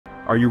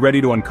Are you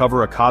ready to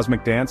uncover a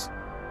cosmic dance?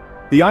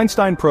 The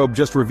Einstein Probe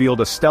just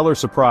revealed a stellar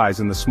surprise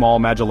in the Small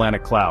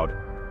Magellanic Cloud.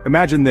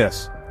 Imagine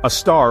this, a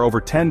star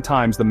over 10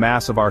 times the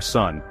mass of our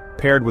Sun,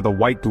 paired with a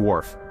white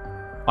dwarf.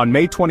 On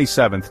May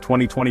 27,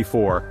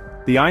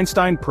 2024, the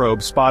Einstein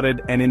Probe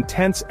spotted an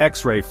intense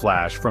X-ray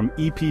flash from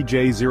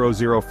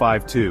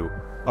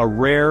EPJ0052, a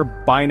rare,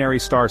 binary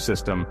star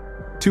system,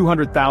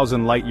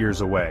 200,000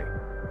 light-years away.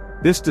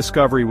 This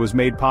discovery was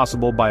made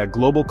possible by a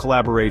global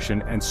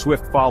collaboration and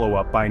swift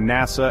follow-up by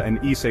NASA and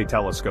ESA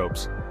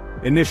telescopes.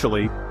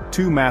 Initially,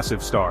 two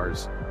massive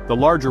stars. The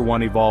larger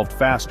one evolved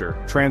faster,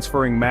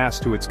 transferring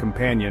mass to its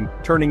companion,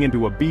 turning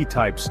into a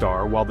B-type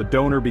star while the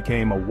donor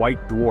became a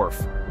white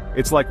dwarf.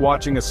 It's like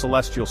watching a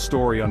celestial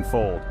story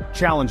unfold,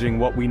 challenging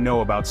what we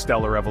know about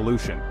stellar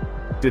evolution.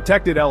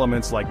 Detected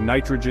elements like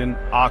nitrogen,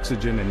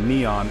 oxygen, and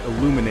neon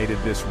illuminated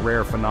this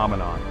rare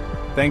phenomenon.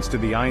 Thanks to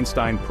the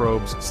Einstein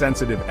Probe's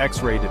sensitive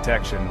X-ray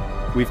detection,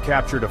 we've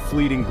captured a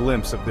fleeting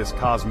glimpse of this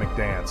cosmic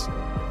dance.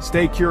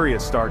 Stay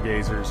curious,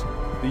 stargazers.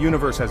 The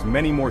universe has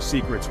many more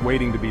secrets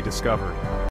waiting to be discovered.